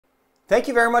Thank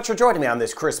you very much for joining me on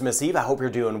this Christmas Eve. I hope you're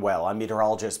doing well. I'm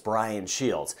meteorologist Brian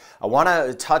Shields. I want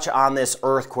to touch on this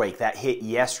earthquake that hit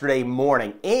yesterday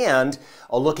morning and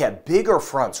a look at bigger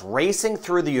fronts racing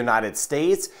through the United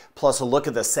States, plus a look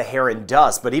at the Saharan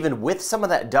Dust. But even with some of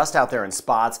that dust out there in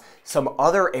spots, some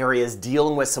other areas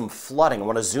dealing with some flooding. I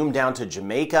want to zoom down to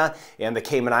Jamaica and the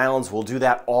Cayman Islands. We'll do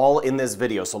that all in this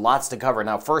video, so lots to cover.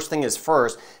 Now, first thing is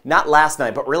first, not last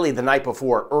night, but really the night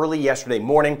before, early yesterday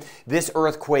morning, this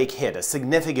earthquake hit. A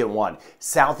significant one,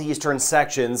 southeastern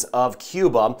sections of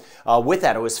Cuba. With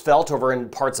that, it was felt over in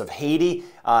parts of Haiti,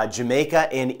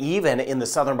 Jamaica, and even in the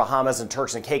southern Bahamas and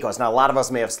Turks and Caicos. Now, a lot of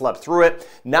us may have slept through it.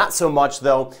 Not so much,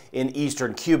 though, in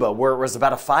eastern Cuba, where it was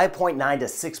about a 5.9 to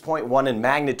 6.1 in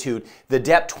magnitude. The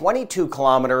depth, 22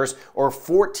 kilometers or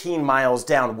 14 miles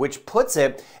down, which puts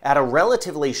it at a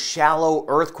relatively shallow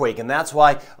earthquake. And that's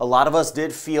why a lot of us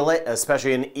did feel it,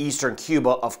 especially in eastern Cuba,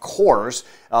 of course.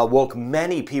 Woke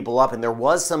many people up, and there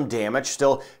was some damage.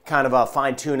 Still kind of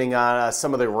fine-tuning on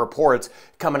some of the reports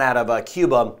coming out of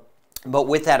Cuba. But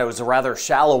with that, it was a rather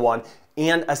shallow one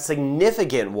and a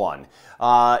significant one.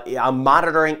 I'm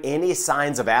monitoring any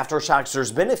signs of aftershocks.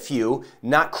 There's been a few,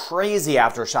 not crazy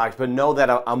aftershocks, but know that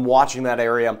I'm watching that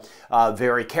area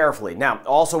very carefully. Now,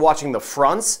 also watching the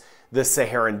fronts, the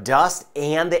Saharan Dust,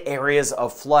 and the areas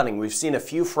of flooding. We've seen a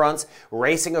few fronts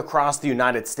racing across the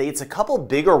United States, a couple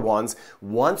bigger ones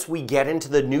once we get into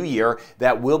the new year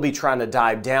that we'll be trying to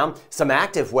dive down. Some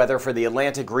active weather for the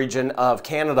Atlantic region of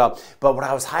Canada, but what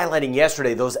I was highlighting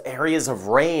yesterday, those areas of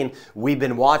rain we've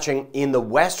been watching in the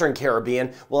Western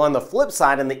Caribbean. Well, on the flip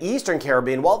side, in the Eastern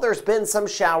Caribbean, while there's been some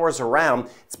showers around,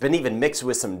 it's been even mixed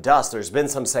with some dust. There's been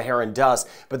some Saharan dust,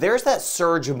 but there's that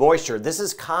surge of moisture. This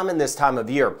is common this time of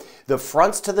year. The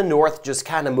fronts to the north just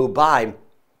kind of move by,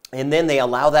 and then they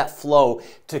allow that flow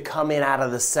to come in out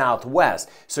of the southwest.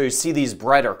 So you see these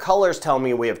brighter colors telling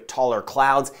me we have taller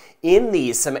clouds. In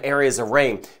these, some areas of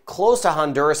rain. Close to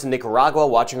Honduras and Nicaragua,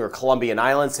 watching our Colombian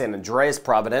islands, San Andreas,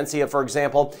 Providencia, for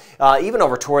example. Even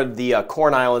over toward the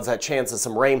Corn Islands, that chance of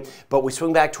some rain. But we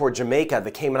swing back toward Jamaica,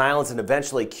 the Cayman Islands, and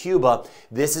eventually Cuba.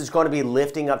 This is going to be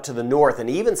lifting up to the north,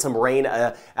 and even some rain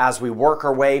as we work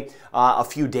our way a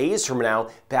few days from now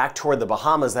back toward the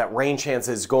Bahamas. That rain chance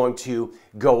is going to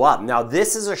go up. Now,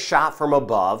 this is a shot from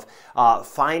above,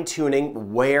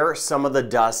 fine-tuning where some of the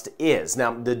dust is.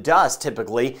 Now, the dust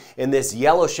typically in this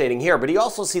yellow shading here, but you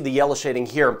also see the yellow shading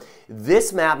here.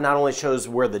 This map not only shows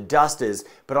where the dust is,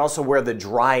 but also where the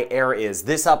dry air is.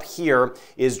 This up here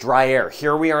is dry air.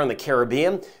 Here we are in the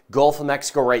Caribbean, Gulf of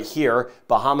Mexico right here,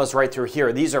 Bahamas right through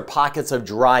here. These are pockets of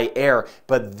dry air,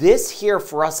 but this here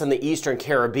for us in the Eastern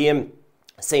Caribbean,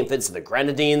 same fits to the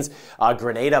Grenadines,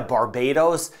 Grenada,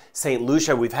 Barbados, St.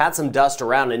 Lucia. We've had some dust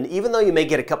around, and even though you may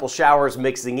get a couple showers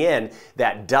mixing in,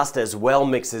 that dust as well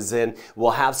mixes in.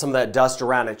 We'll have some of that dust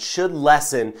around. It should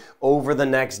lessen over the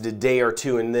next day or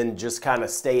two and then just kind of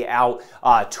stay out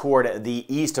toward the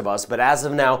east of us. But as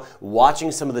of now,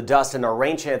 watching some of the dust, and our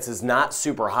rain chance is not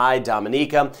super high.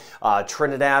 Dominica,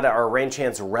 Trinidad, our rain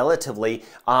chance relatively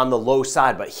on the low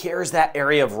side. But here's that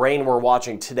area of rain we're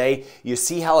watching today. You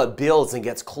see how it builds and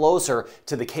gets closer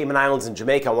to the Cayman Islands and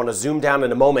Jamaica. I want to zoom down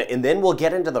in a moment, and then we'll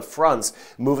get into the fronts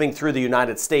moving through the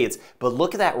United States. But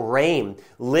look at that rain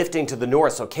lifting to the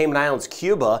north. So Cayman Islands,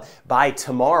 Cuba, by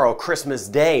tomorrow, Christmas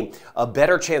Day, a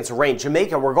better chance of rain.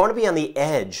 Jamaica, we're going to be on the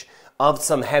edge of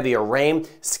some heavier rain,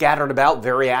 scattered about,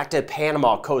 very active.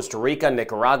 Panama, Costa Rica,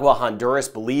 Nicaragua, Honduras,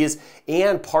 Belize,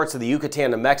 and parts of the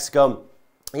Yucatan and Mexico.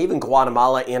 Even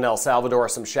Guatemala and El Salvador,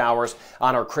 some showers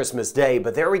on our Christmas Day.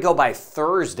 But there we go by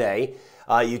Thursday.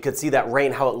 You could see that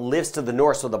rain, how it lifts to the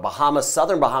north. So the Bahamas,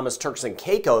 southern Bahamas, Turks and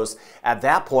Caicos, at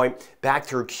that point, back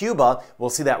through Cuba, we'll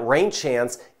see that rain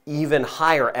chance even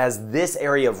higher as this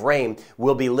area of rain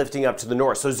will be lifting up to the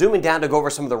north. So zooming down to go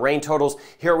over some of the rain totals,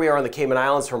 here we are on the Cayman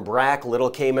Islands from Brac, Little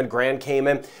Cayman, Grand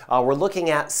Cayman. We're looking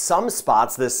at some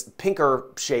spots, this pinker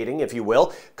shading, if you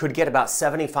will, could get about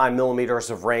 75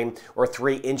 millimeters of rain or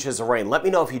 3 inches of rain. Let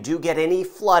me know if you do get any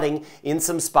flooding in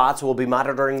some spots. We'll be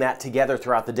monitoring that together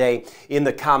throughout the day in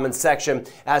the comment section.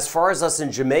 As far as us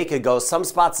in Jamaica goes, some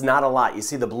spots not a lot. You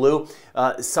see the blue,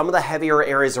 some of the heavier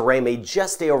areas of rain may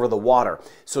just stay over the water.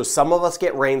 So some of us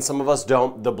get rain, some of us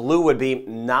don't. The blue would be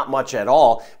not much at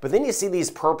all. But then you see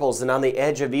these purples, and on the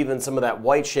edge of even some of that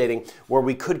white shading where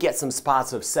we could get some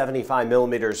spots of 75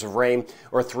 millimeters of rain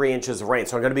or 3 inches of rain.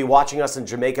 So I'm going to be watching us in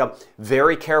Jamaica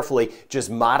very carefully, just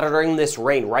monitoring this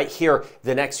rain right here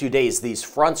the next few days. These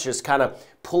fronts just kind of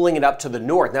pulling it up to the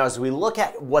north. Now, as we look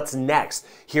at what's next,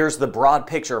 here's the broad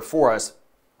picture for us.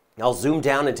 I'll zoom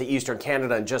down into eastern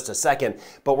Canada in just a second,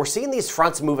 but we're seeing these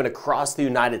fronts moving across the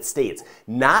United States.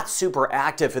 Not super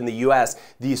active in the U.S.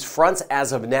 These fronts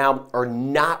as of now are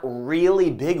not really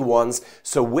big ones,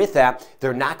 so with that,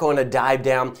 they're not going to dive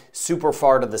down super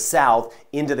far to the south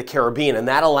into the Caribbean, and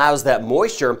that allows that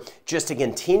moisture just to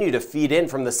continue to feed in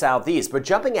from the southeast. But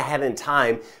jumping ahead in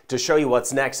time to show you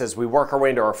what's next as we work our way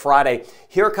into our Friday,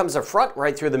 here comes a front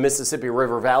right through the Mississippi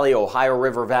River Valley, Ohio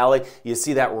River Valley. You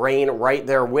see that rain right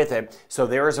there with it. So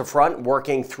there is a front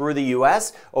working through the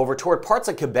U.S. over toward parts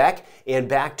of Quebec and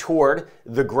back toward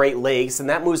the Great Lakes, and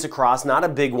that moves across, not a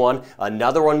big one.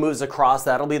 Another one moves across,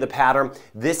 that'll be the pattern.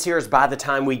 This here is by the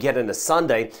time we get into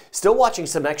Sunday. Still watching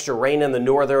some extra rain in the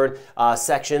northern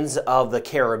sections of the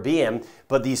Caribbean,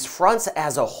 but these fronts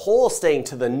as a whole staying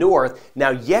to the north.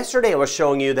 Now, yesterday I was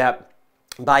showing you that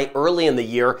by early in the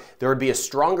year, there would be a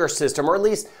stronger system, or at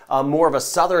least more of a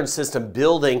southern system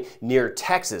building near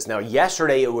Texas. Now,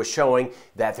 yesterday it was showing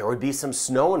that there would be some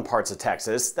snow in parts of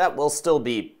Texas. That will still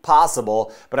be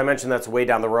possible, but I mentioned that's way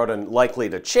down the road and likely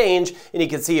to change. And you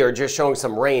can see here just showing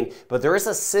some rain, but there is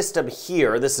a system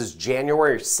here. This is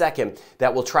January 2nd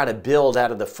that will try to build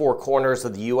out of the four corners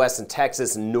of the U.S. and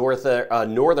Texas and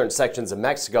northern sections of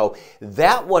Mexico.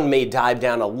 That one may dive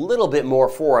down a little bit more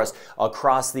for us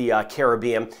across the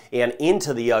Caribbean and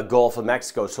into the Gulf of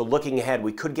Mexico. So looking ahead,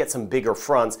 we could get some bigger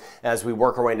fronts as we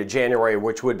work our way into January,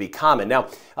 which would be common. Now,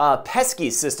 pesky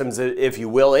systems, if you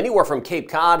will, anywhere from Cape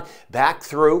Cod back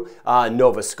through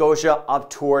Nova Scotia up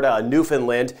toward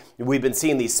Newfoundland. We've been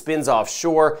seeing these spins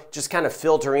offshore, just kind of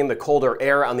filtering the colder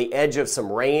air on the edge of some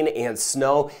rain and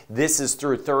snow. This is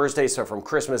through Thursday, so from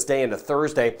Christmas Day into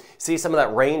Thursday. See some of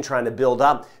that rain trying to build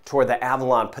up toward the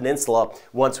Avalon Peninsula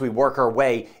once we work our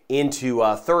way into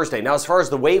Thursday. Now, as far as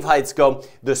the wave heights go,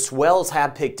 the swells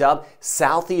have picked up.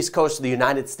 Southeast coast of the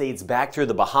United States back through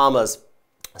the Bahamas.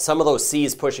 Some of those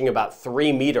seas pushing about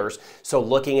 3 meters, so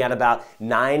looking at about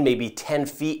 9, maybe 10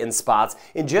 feet in spots,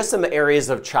 in just some areas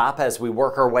of chop as we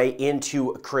work our way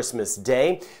into Christmas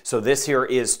Day. So this here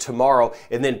is tomorrow,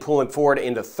 and then pulling forward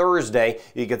into Thursday,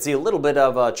 you can see a little bit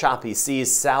of choppy seas,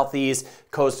 southeast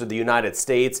coast of the United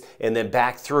States, and then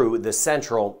back through the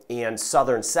central and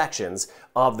southern sections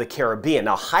of the Caribbean.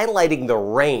 Now, highlighting the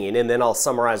rain, and then I'll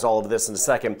summarize all of this in a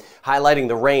second, highlighting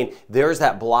the rain, there's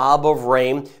that blob of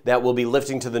rain that will be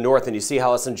lifting to the north, and you see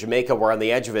how us in Jamaica, we're on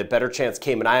the edge of it, better chance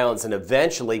Cayman Islands, and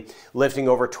eventually lifting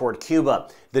over toward Cuba.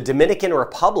 The Dominican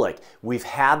Republic, we've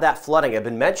had that flooding. I've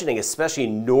been mentioning especially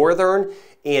northern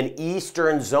and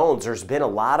eastern zones. There's been a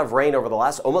lot of rain over the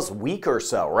last almost week or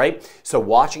so, right? So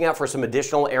watching out for some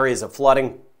additional areas of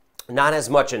flooding. Not as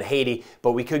much in Haiti,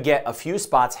 but we could get a few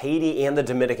spots, Haiti and the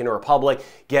Dominican Republic,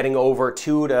 getting over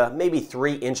 2 to maybe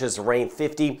 3 inches of rain,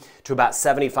 50 to about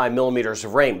 75 millimeters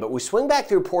of rain. But we swing back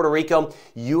through Puerto Rico,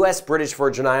 U.S. British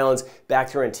Virgin Islands, back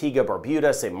through Antigua,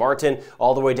 Barbuda, St. Martin,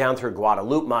 all the way down through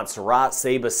Guadeloupe, Montserrat,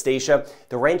 Sebastian.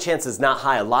 The rain chance is not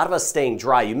high. A lot of us staying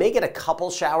dry. You may get a couple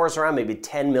showers around, maybe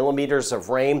 10 millimeters of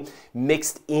rain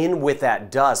mixed in with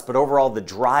that dust, but overall the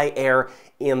dry air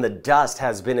and the dust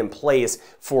has been in place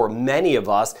for many of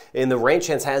us, and the rain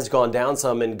chance has gone down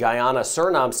some in Guyana,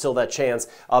 Suriname, still that chance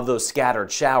of those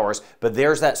scattered showers, but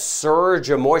there's that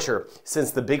surge of moisture. Since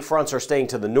the big fronts are staying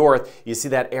to the north, you see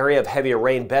that area of heavier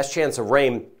rain, best chance of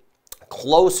rain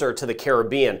closer to the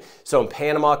Caribbean. So in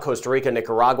Panama, Costa Rica,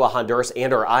 Nicaragua, Honduras,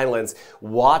 and our islands,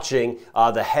 watching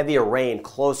the heavier rain,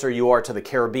 closer you are to the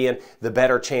Caribbean, the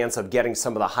better chance of getting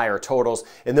some of the higher totals.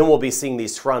 And then we'll be seeing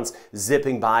these fronts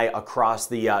zipping by across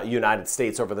the United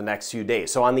States over the next few days.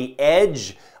 So on the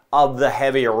edge of the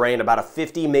heavier rain, about a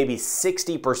 50, maybe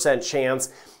 60% chance.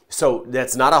 So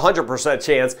that's not a 100%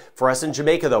 chance for us in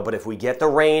Jamaica though, but if we get the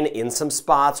rain in some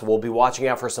spots, we'll be watching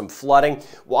out for some flooding,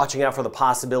 watching out for the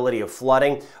possibility of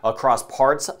flooding across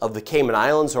parts of the Cayman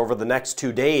Islands over the next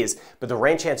 2 days. But the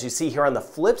rain chance you see here on the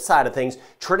flip side of things,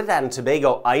 Trinidad and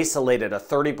Tobago isolated, a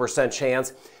 30%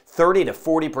 chance, 30 to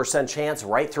 40% chance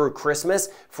right through Christmas.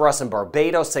 For us in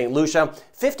Barbados, St. Lucia,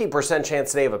 50%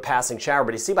 chance today of a passing shower,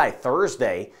 but you see by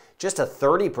Thursday, just a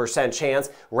 30%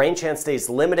 chance. Rain chance stays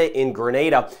limited in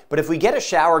Grenada, but if we get a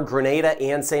shower, Grenada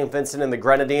and St. Vincent and the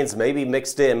Grenadines maybe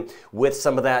mixed in with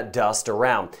some of that dust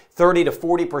around. 30 to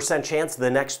 40% chance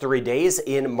the next 3 days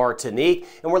in Martinique,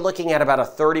 and we're looking at about a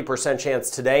 30%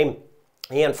 chance today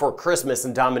and for Christmas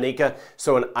in Dominica,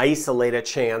 so an isolated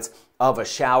chance of a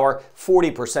shower,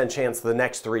 40% chance the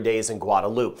next 3 days in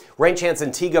Guadalupe. Rain chance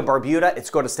Antigua, Barbuda, it's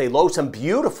going to stay low. Some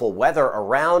beautiful weather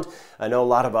around. I know a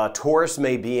lot of tourists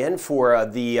may be in for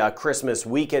the Christmas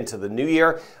weekend to the New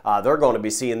Year. They're going to be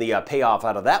seeing the payoff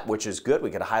out of that, which is good. We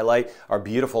could highlight our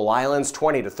beautiful islands,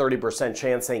 20 to 30%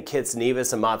 chance St. Kitts,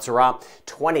 Nevis, and Montserrat,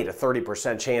 20 to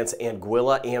 30% chance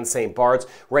Anguilla and St. Bart's.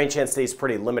 Rain chance stays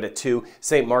pretty limited too.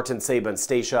 St. Martin, Saba, and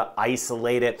Statia,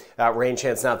 isolated. Rain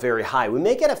chance not very high. We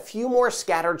may get a few more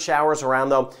scattered showers around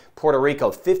though. Puerto Rico,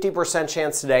 50%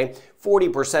 chance today,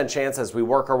 40% chance as we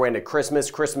work our way into Christmas.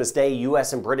 Christmas Day,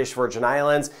 U.S. and British Virgin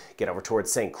Islands. Get over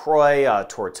towards St. Croix,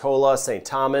 Tortola, St.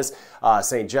 Thomas,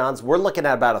 St. John's. We're looking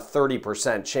at about a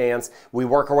 30% chance. We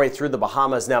work our way through the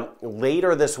Bahamas. Now,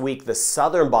 later this week, the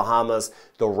southern Bahamas,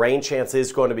 the rain chance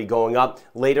is going to be going up.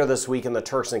 Later this week in the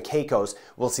Turks and Caicos,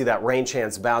 we'll see that rain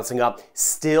chance bouncing up.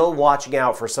 Still watching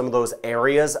out for some of those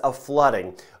areas of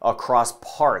flooding across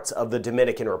parts of the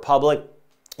Dominican Republic.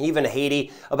 Even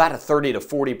Haiti, about a 30 to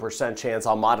 40% chance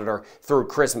I'll monitor through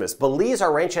Christmas. Belize,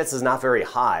 our rain chance is not very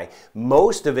high.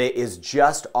 Most of it is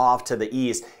just off to the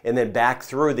east and then back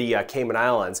through the Cayman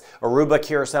Islands. Aruba,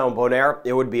 Curacao, and Bonaire,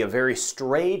 it would be a very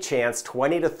stray chance,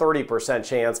 20 to 30%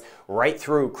 chance right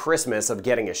through Christmas of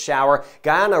getting a shower.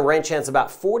 Guyana, rain chance about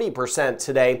 40%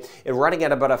 today and running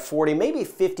at about a 40, maybe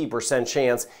 50%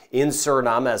 chance in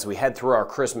Suriname as we head through our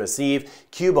Christmas Eve.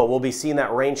 Cuba, we'll be seeing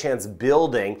that rain chance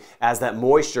building as that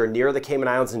moisture near the Cayman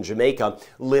Islands and Jamaica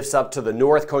lifts up to the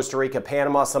north. Costa Rica,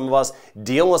 Panama, some of us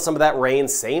dealing with some of that rain.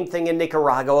 Same thing in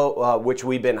Nicaragua, which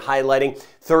we've been highlighting.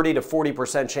 30 to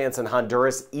 40% chance in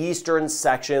Honduras. Eastern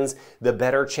sections, the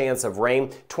better chance of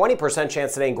rain. 20%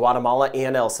 chance today in Guatemala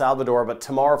and El Salvador, but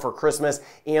tomorrow for Christmas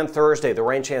and Thursday, the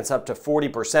rain chance up to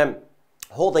 40%.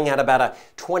 Holding at about a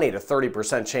 20 to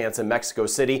 30% chance in Mexico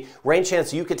City. Rain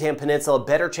chance Yucatan Peninsula,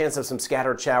 better chance of some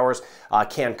scattered showers.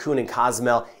 Cancun and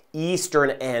Cozumel,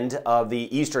 eastern end of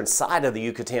the eastern side of the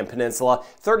Yucatan Peninsula.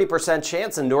 30%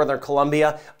 chance in northern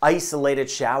Colombia, isolated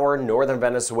shower in northern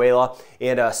Venezuela,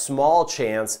 and a small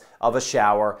chance of a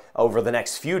shower over the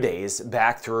next few days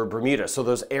back through Bermuda. So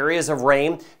those areas of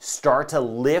rain start to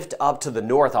lift up to the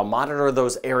north. I'll monitor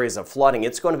those areas of flooding.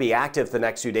 It's going to be active the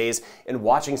next few days and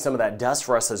watching some of that dust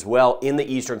for us as well in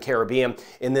the eastern Caribbean.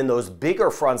 And then those bigger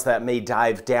fronts that may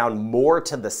dive down more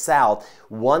to the south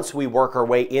once we work our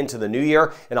way into the new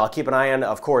year. And I'll keep an eye on,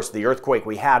 of course, the earthquake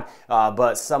we had,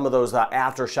 but some of those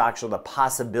aftershocks or the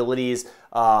possibility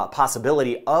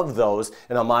of those,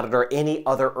 and I'll monitor any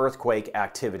other earthquake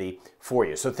activity for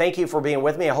you. So thank you for being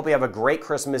with me. I hope you have a great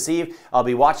Christmas Eve. I'll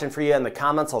be watching for you in the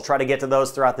comments. I'll try to get to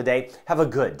those throughout the day. Have a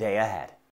good day ahead.